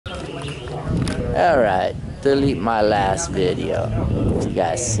Alright, delete my last video. You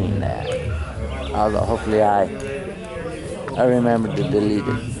guys seen that. Although hopefully I remember to delete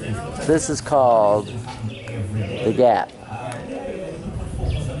it. This is called The Gap.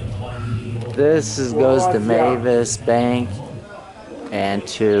 This goes to Mavis Bank and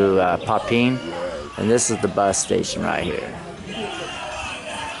to Papine. And this is the bus station right here.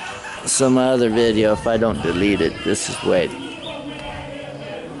 So my other video, if I don't delete it, this is way.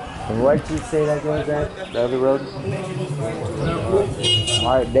 What did you say that goes at? The other road?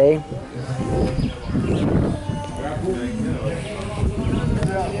 Art Day?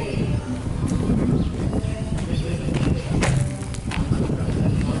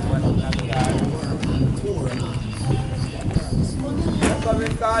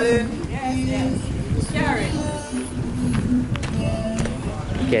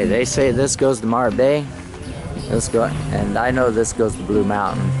 Okay, they say this goes to Mar Bay. Let's go, and I know this goes to Blue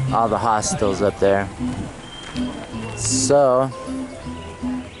Mountain. All the hostels up there. So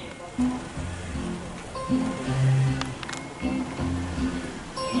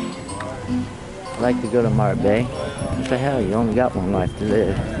I'd like to go to Mar Bay. What the hell? You only got one life to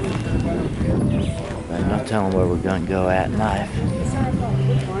live. But no telling where we're gonna go at in life.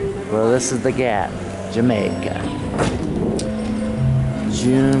 Well, this is the Gap, Jamaica.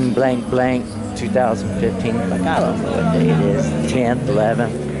 June blank blank 2015. Like, I don't know what day it is. 10th,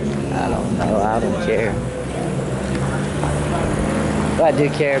 11th. I don't know. I don't care. But I do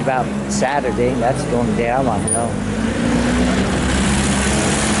care about Saturday. That's the only day I want to know.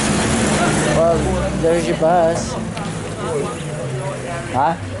 Well, there's your bus.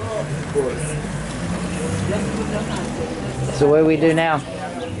 Huh? So what do we do now?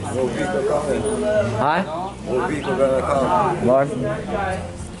 Huh? More?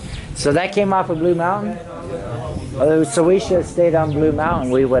 So that came off of Blue Mountain? Oh, so we should have stayed on Blue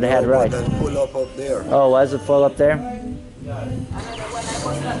Mountain. We would have had rides. Full up there. Oh, was it full up there?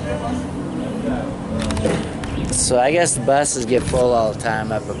 So I guess the buses get full all the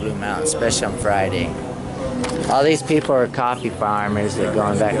time up at Blue Mountain, especially on Friday. All these people are coffee farmers that are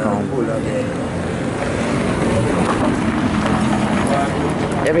going back home.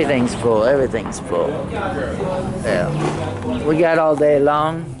 Everything's full, everything's full. Yeah. We got all day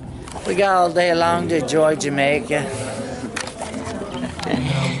long. We got all day long to enjoy Jamaica.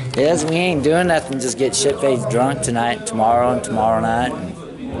 Yes, we ain't doing nothing, just get shit-faced drunk tonight and tomorrow night.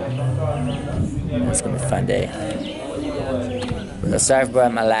 It's gonna be a fun day. But sorry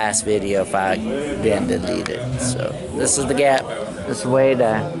about my last video if I didn't delete it. So this is the Gap. This is the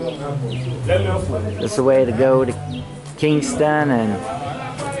way to go to Kingston, and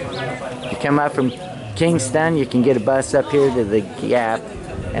you come up from Kingston, you can get a bus up here to the Gap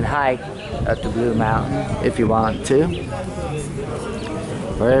and hike up to Blue Mountain if you want to.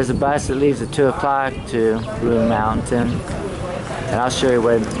 Or there's a bus that leaves at 2 o'clock to Blue Mountain. And I'll show you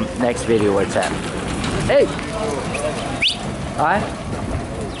where next video where it's at. Hey! Alright?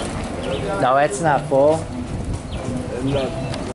 No, it's not full.